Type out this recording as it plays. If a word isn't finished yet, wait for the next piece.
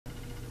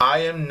I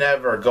am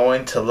never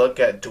going to look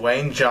at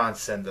Dwayne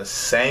Johnson the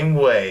same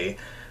way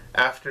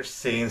after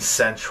seeing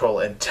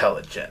Central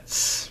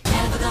Intelligence.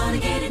 Never gonna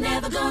get it,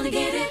 never gonna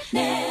get it,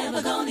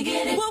 never gonna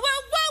get it. Whoa,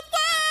 whoa, whoa,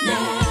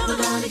 whoa.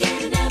 Never gonna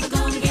get it, never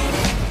gonna get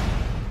it.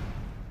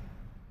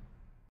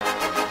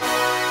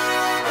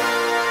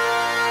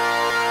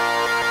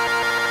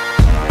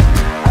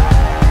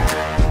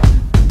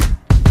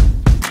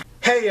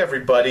 Hey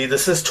everybody,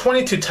 this is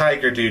 22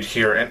 Tiger Dude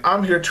here, and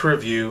I'm here to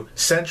review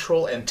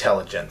Central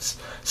Intelligence.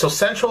 So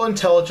Central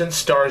Intelligence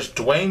stars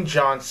Dwayne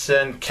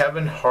Johnson,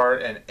 Kevin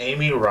Hart, and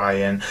Amy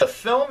Ryan. The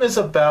film is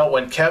about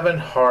when Kevin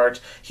Hart,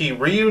 he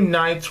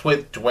reunites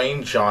with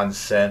Dwayne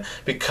Johnson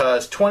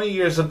because 20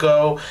 years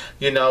ago,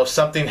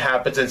 something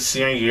happens in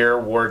senior year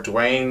where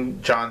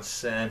Dwayne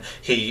Johnson,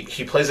 he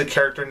plays a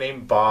character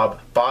named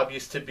Bob. Bob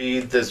used to be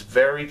this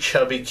very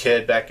chubby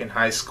kid back in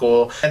high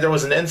school, and there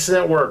was an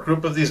incident where a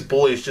group of these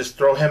bullies just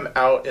throw him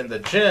out in the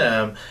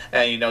gym,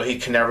 and he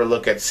can never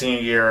look at senior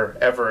year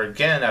ever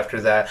again after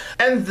that.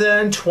 And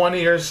then 20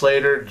 years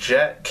later,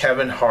 Jet,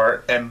 Kevin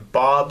Hart, and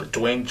Bob,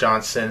 Dwayne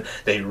Johnson,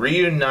 they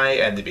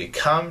reunite and they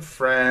become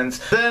friends.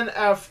 Then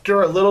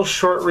after a little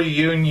short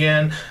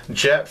reunion,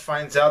 Jet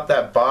finds out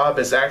that Bob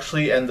is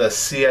actually in the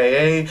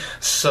CIA.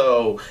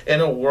 So in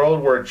a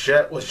world where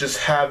Jet was just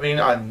having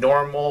a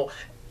normal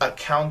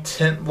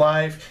accountant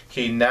life,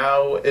 he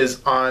now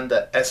is on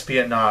the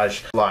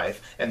espionage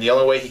life, and the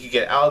only way he could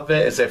get out of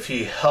it is if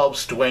he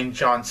helps Dwayne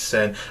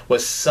Johnson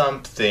with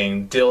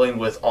something dealing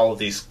with all of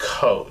these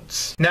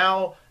codes.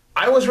 Now,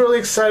 I was really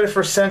excited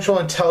for Central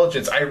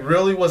Intelligence. I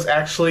really was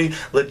actually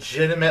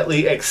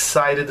legitimately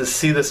excited to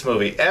see this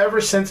movie. Ever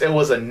since it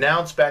was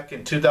announced back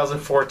in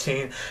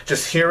 2014,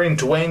 just hearing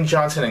Dwayne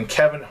Johnson and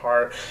Kevin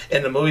Hart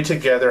in the movie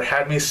together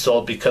had me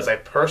sold because I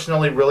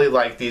personally really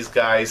like these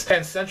guys.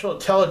 And Central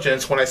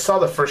Intelligence, when I saw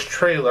the first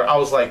trailer, I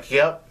was like,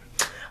 yep,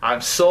 I'm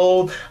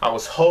sold. I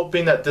was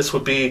hoping that this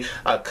would be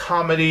a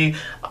comedy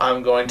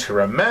I'm going to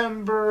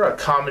remember, a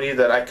comedy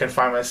that I can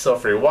find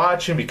myself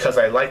rewatching because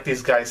I like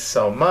these guys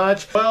so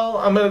much. Well,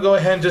 I'm going to go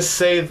ahead and just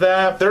say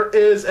that there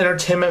is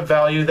entertainment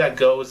value that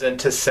goes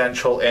into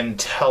Central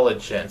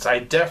Intelligence. I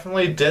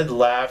definitely did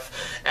laugh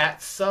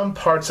at some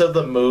parts of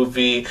the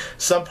movie.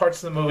 Some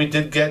parts of the movie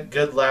did get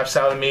good laughs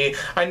out of me.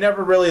 I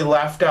never really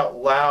laughed out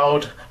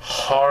loud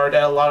hard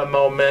at a lot of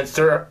moments.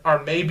 There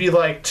are maybe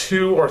like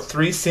 2 or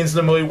 3 scenes in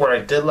the movie where I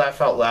did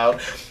laugh out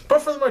loud,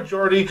 but for the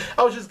majority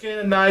I was just getting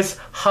a nice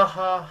ha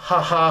ha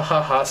ha ha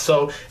ha ha.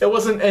 So it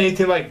wasn't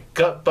anything like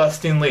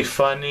gut-bustingly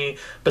funny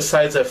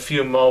besides a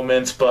few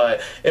moments,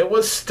 but it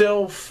was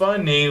still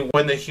funny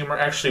when the humor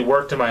actually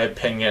worked, in my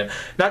opinion.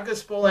 Not gonna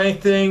spoil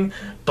anything,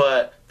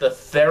 but the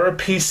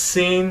therapy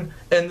scene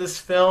in this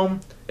film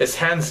is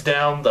hands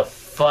down the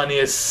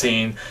funniest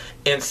scene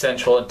in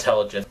Central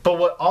Intelligence. But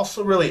what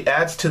also really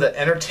adds to the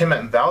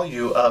entertainment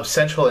value of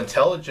Central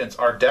Intelligence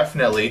are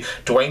definitely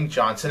Dwayne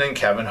Johnson and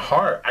Kevin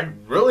Hart. I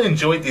really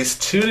enjoyed these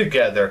two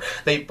together.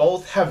 They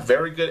both have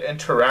very good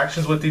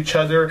interactions with each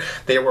other.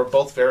 They were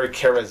both very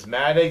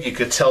charismatic. You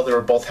could tell they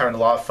were both having a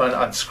lot of fun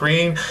on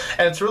screen.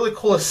 And it's really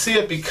cool to see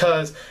it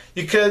because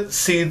you could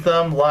see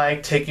them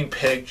like taking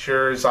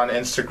pictures on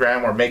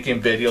Instagram or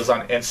making videos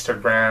on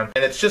Instagram.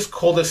 And it's just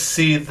cool to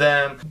see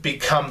them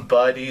become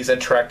buddies,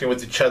 interacting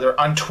with each other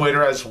on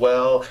Twitter as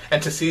well.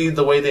 And to see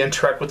the way they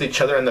interact with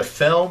each other in the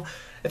film,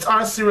 it's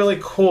honestly really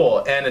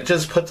cool, and it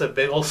just puts a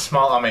big old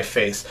smile on my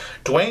face.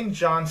 Dwayne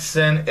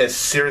Johnson is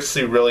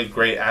seriously really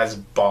great as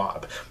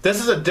Bob.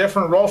 This is a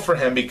different role for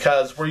him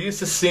because we're used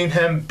to seeing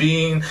him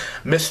being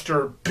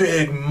Mr.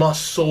 Big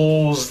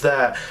Muscles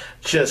that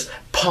just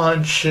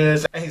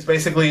punches, and he's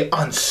basically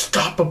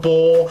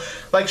unstoppable.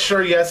 Like,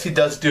 sure, yes, he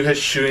does do his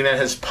shooting and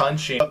his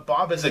punching, but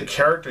Bob is a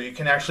character you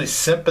can actually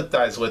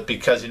sympathize with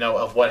because,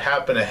 of what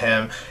happened to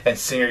him in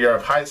senior year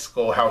of high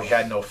school, how he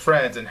had no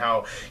friends, and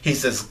how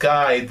he's this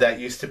guy that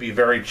used to be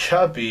very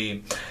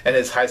chubby in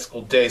his high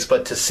school days,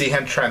 but to see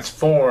him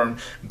transform,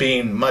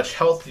 being much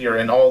healthier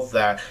and all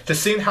that,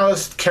 just seeing how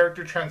his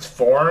character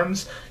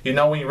transforms,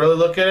 when you really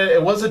look at it,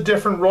 it was a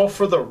different role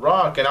for The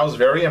Rock, and I was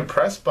very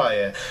impressed by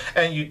it.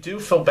 And you do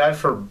feel bad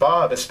for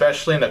Bob,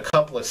 especially in a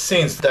couple of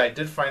scenes that I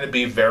did find to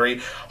be very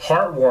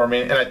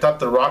heartwarming, and I thought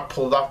The Rock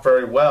pulled off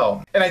very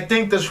well. And I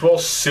think this role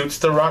suits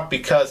The Rock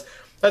because,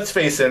 let's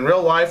face it, in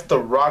real life, The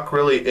Rock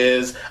really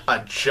is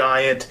a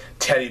giant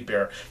teddy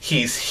bear.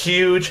 He's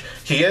huge.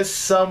 He is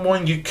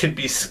someone you could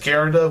be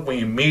scared of when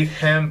you meet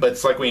him, but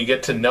it's like when you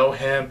get to know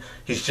him,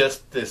 he's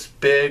just this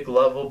big,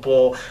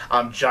 lovable,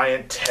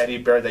 giant teddy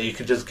bear that you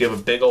could just give a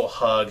big old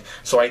hug.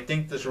 So I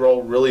think this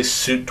role really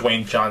suited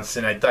Dwayne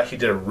Johnson. I thought he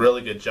did a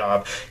really good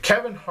job.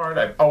 Kevin Hart,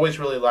 I've always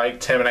really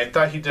liked him, and I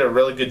thought he did a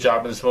really good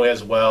job in this movie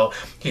as well.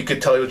 You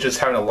could tell he was just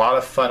having a lot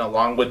of fun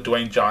along with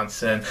Dwayne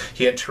Johnson.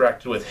 He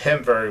interacted with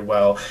him very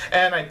well,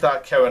 and I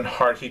thought Kevin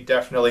Hart, he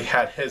definitely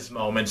had his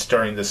moments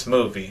during this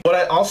movie. What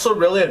I also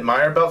really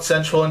admire about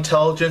Central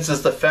Intelligence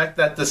is the fact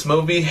that this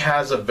movie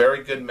has a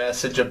very good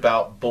message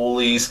about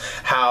bullies,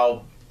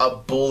 how a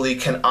bully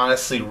can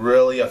honestly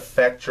really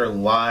affect your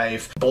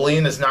life.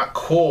 Bullying is not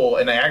cool,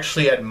 and I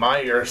actually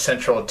admire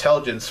Central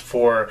Intelligence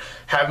for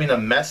having a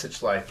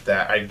message like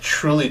that. I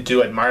truly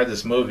do admire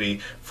this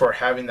movie for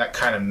having that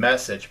kind of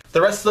message.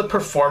 The rest of the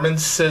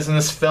performances in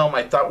this film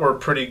I thought were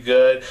pretty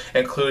good,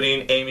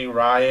 including Amy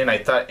Ryan. I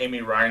thought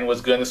Amy Ryan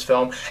was good in this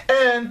film,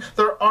 and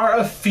there are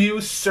a few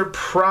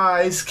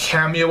surprise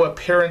cameo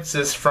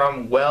appearances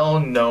from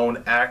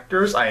well-known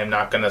actors. I am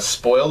not going to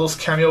spoil those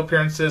cameo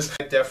appearances.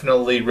 I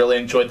definitely really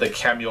enjoyed the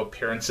cameo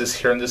appearances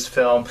here in this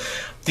film.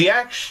 The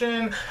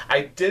action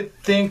I did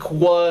think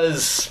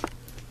was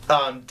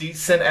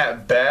decent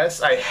at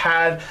best. I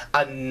had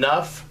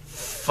enough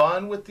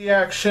fun with the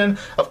action.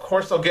 Of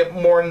course, I'll get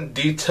more in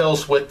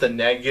details with the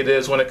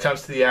negatives when it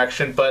comes to the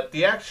action, but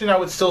the action, I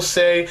would still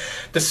say,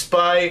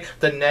 despite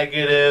the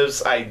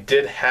negatives I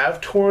did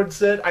have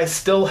towards it, I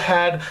still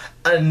had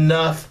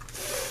enough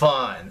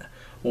fun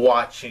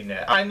watching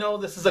it. I know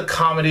this is a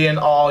comedy and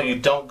all. You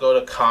don't go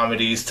to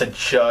comedies to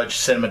judge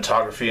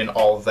cinematography and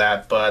all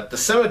that, but the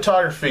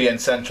cinematography in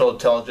Central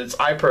Intelligence,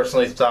 I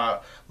personally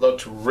thought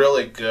looked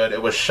really good.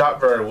 It was shot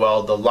very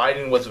well. The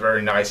lighting was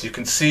very nice. You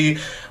can see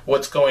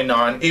what's going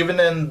on. Even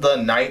in the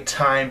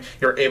nighttime,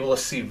 you're able to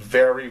see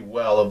very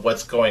well of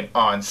what's going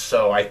on.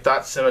 So I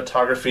thought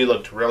cinematography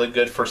looked really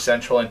good for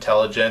Central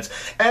Intelligence,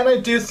 and I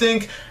do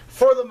think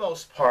for the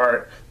most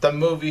part, the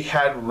movie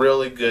had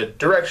really good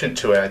direction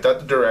to it. I thought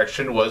the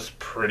direction was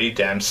pretty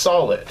damn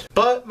solid.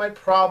 But my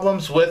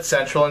problems with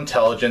Central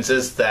Intelligence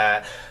is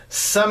that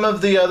some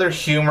of the other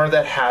humor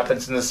that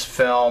happens in this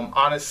film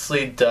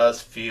honestly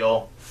does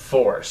feel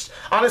forced.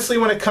 Honestly,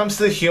 when it comes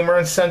to the humor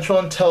in Central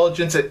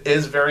Intelligence, it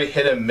is very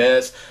hit and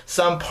miss.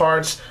 Some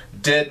parts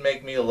did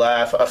make me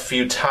laugh a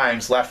few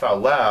times, laugh out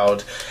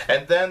loud,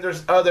 and then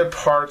there's other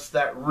parts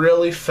that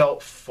really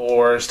felt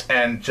forced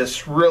and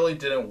just really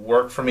didn't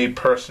work for me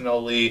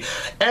personally,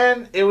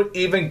 and it would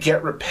even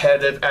get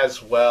repetitive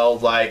as well.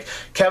 Like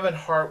Kevin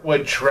Hart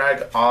would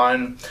drag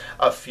on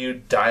a few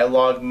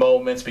dialogue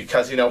moments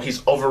because, you know,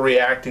 he's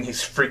overreacting,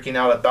 he's freaking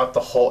out about the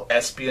whole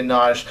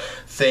espionage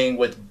thing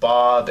with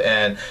Bob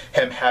and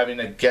him having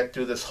to get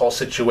through this whole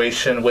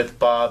situation with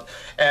Bob.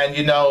 And,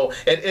 you know,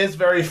 it is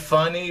very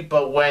funny,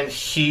 but when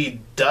he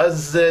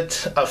does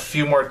it a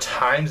few more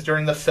times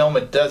during the film,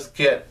 it does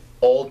get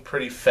old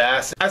pretty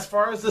fast. As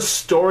far as the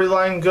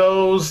storyline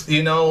goes,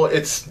 you know,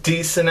 it's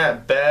decent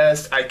at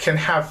best. I can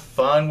have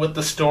fun with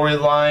the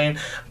storyline,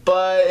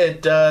 but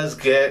it does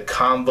get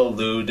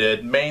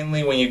convoluted,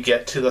 mainly when you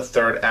get to the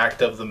third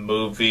act of the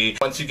movie.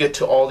 Once you get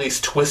to all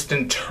these twists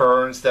and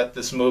turns that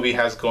this movie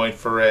has going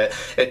for it,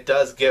 it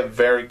does get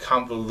very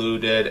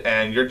convoluted,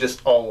 and you're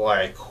just all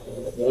like,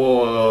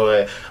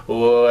 wait,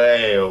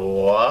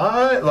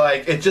 what?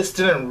 Like, it just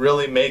didn't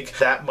really make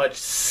that much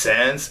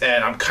sense,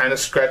 and I'm kind of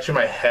scratching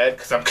my head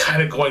because I'm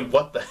kind of going,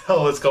 what the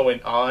hell is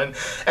going on?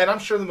 And I'm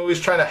sure the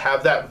movie's trying to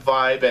have that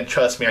vibe, and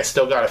trust me, I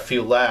still got a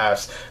few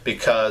laughs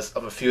because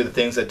of a few of the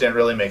things that didn't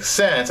really make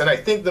sense, and I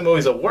think the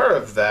movie's aware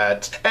of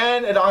that,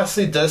 and it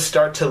honestly does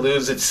start to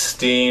lose its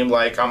steam.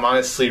 Like, I'm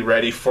honestly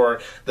ready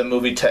for the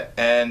movie to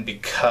end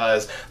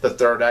because the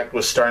third act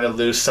was starting to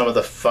lose some of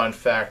the fun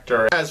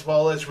factor, as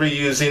well as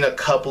reusing a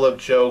couple of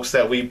jokes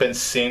that we've been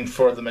seeing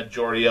for the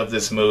majority of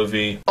this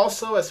movie.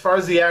 Also, as far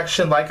as the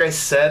action, like I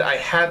said, I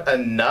had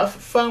enough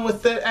fun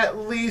with it. At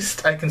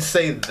least I can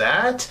say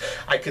that.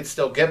 I could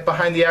still get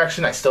behind the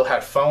action. I still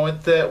had fun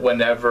with it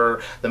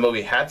whenever the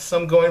movie had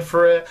some going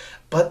for it.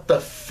 But the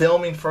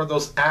filming for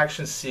those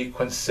action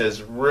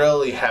sequences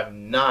really have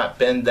not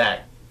been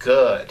that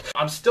good.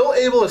 I'm still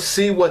able to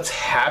see what's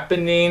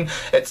happening.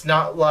 It's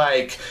not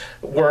like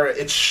where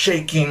it's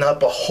shaking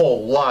up a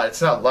whole lot.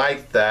 It's not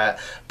like that.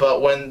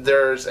 But when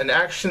there's an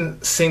action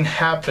scene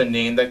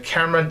happening, the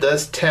camera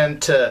does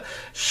tend to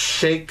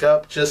shake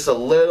up just a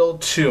little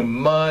too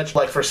much.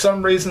 Like, for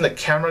some reason, the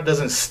camera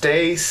doesn't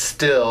stay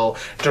still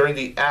during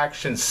the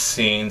action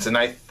scenes, and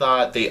I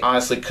thought they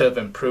honestly could have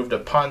improved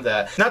upon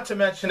that. Not to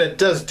mention, it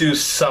does do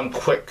some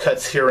quick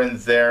cuts here and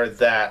there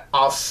that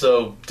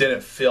also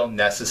didn't feel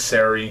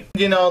necessary.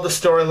 You know, the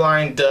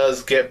storyline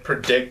does get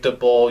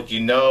predictable.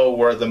 You know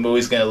where the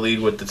movie's going to lead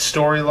with the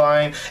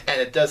storyline, and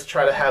it does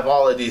try to have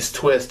all of these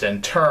twists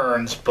and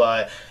turns,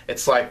 but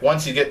it's like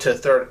once you get to the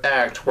third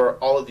act where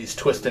all of these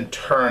twists and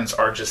turns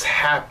are just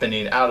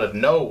happening out of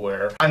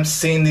nowhere, I'm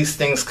seeing these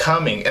things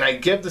coming, and I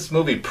give this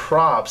movie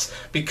props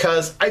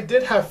because I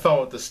did have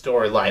fun with the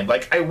storyline.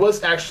 Like, I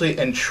was actually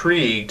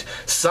intrigued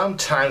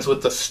sometimes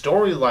with the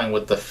storyline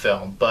with the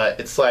film, but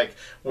it's like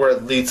where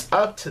it leads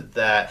up to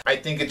that, I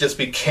think it just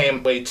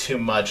became way too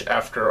much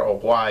after a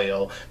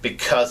while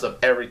because of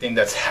everything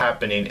that's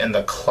happening in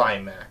the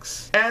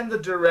climax. And the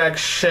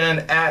direction,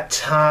 at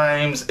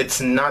times, it's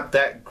not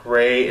that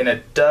great, and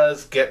it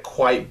does get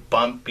quite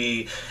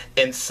bumpy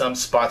in some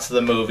spots of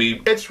the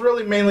movie. It's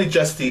really mainly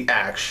just the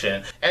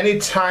action.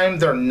 Anytime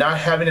they're not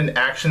having an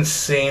action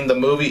scene, the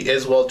movie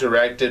is well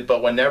directed,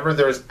 but whenever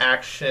there's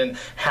action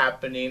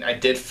happening, I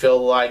did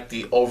feel like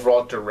the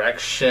overall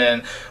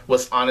direction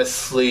was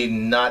honestly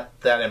not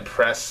that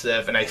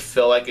impressive, and I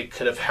feel like it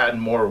could have had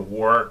more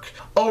work.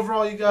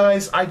 Overall, you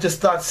guys, I just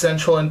thought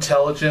Central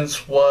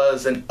Intelligence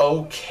was an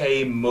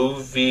okay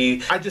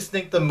movie. I just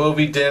think the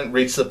movie didn't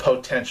reach the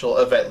potential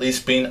of at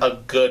least being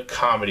a good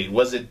comedy.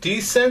 Was it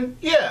decent?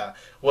 Yeah.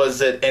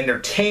 Was it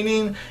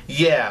entertaining?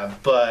 Yeah,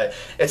 but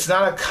it's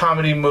not a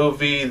comedy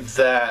movie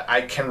that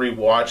I can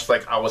rewatch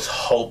like I was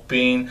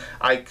hoping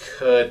I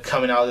could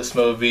coming out of this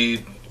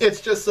movie. It's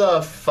just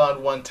a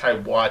fun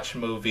one-time watch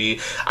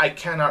movie. I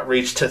cannot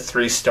reach to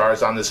 3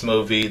 stars on this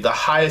movie. The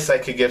highest I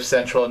could give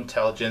Central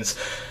Intelligence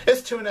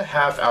is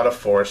 2.5 out of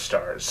 4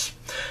 stars.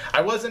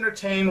 I was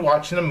entertained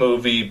watching the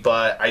movie,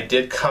 but I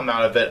did come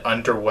out of it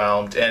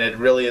underwhelmed, and it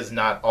really is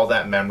not all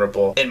that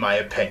memorable in my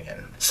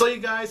opinion. So you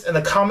guys, in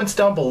the comments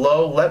down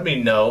below, let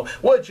me know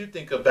what you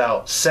think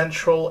about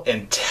Central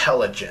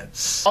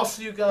Intelligence.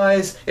 Also, you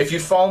guys, if you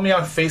follow me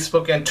on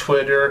Facebook and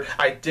Twitter,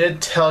 I did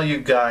tell you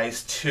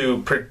guys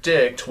to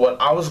predict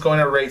what I was going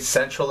to rate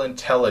Central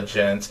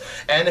Intelligence,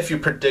 and if you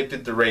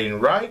predicted the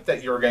rating right,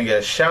 that you were going to get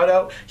a shout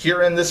out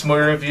here in this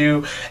movie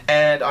review.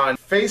 And on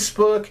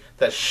Facebook,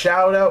 the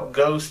shout out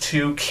goes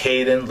to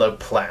Caden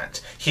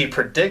LaPlante. He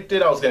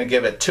predicted I was going to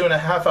give it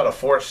 2.5 out of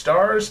 4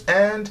 stars,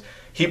 and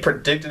he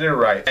predicted it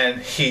right. And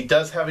he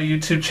does have a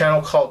YouTube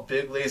channel called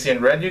Big Lazy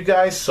and Red, you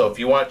guys, so if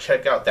you want to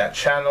check out that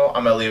channel,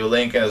 I'm going to leave a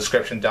link in the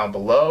description down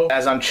below.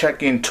 As I'm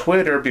checking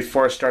Twitter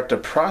before I start to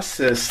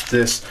process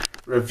this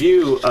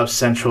review of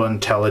Central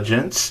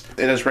Intelligence,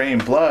 it is Raining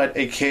Blood,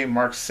 aka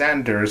Mark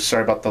Sanders,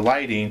 sorry about the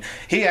lighting,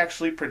 he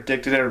actually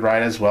predicted it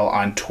right as well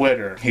on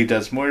Twitter. He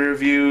does movie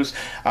reviews.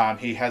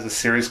 He has a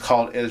series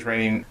called It Is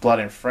Raining Blood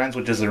and Friends,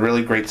 which is a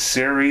really great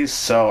series,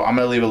 so I'm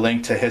going to leave a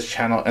link to his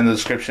channel in the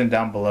description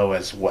down below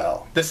as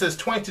well. This is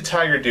 22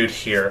 Tiger Dude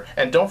here,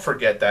 and don't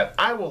forget that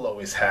I will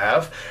always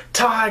have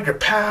Tiger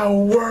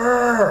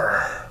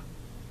Power!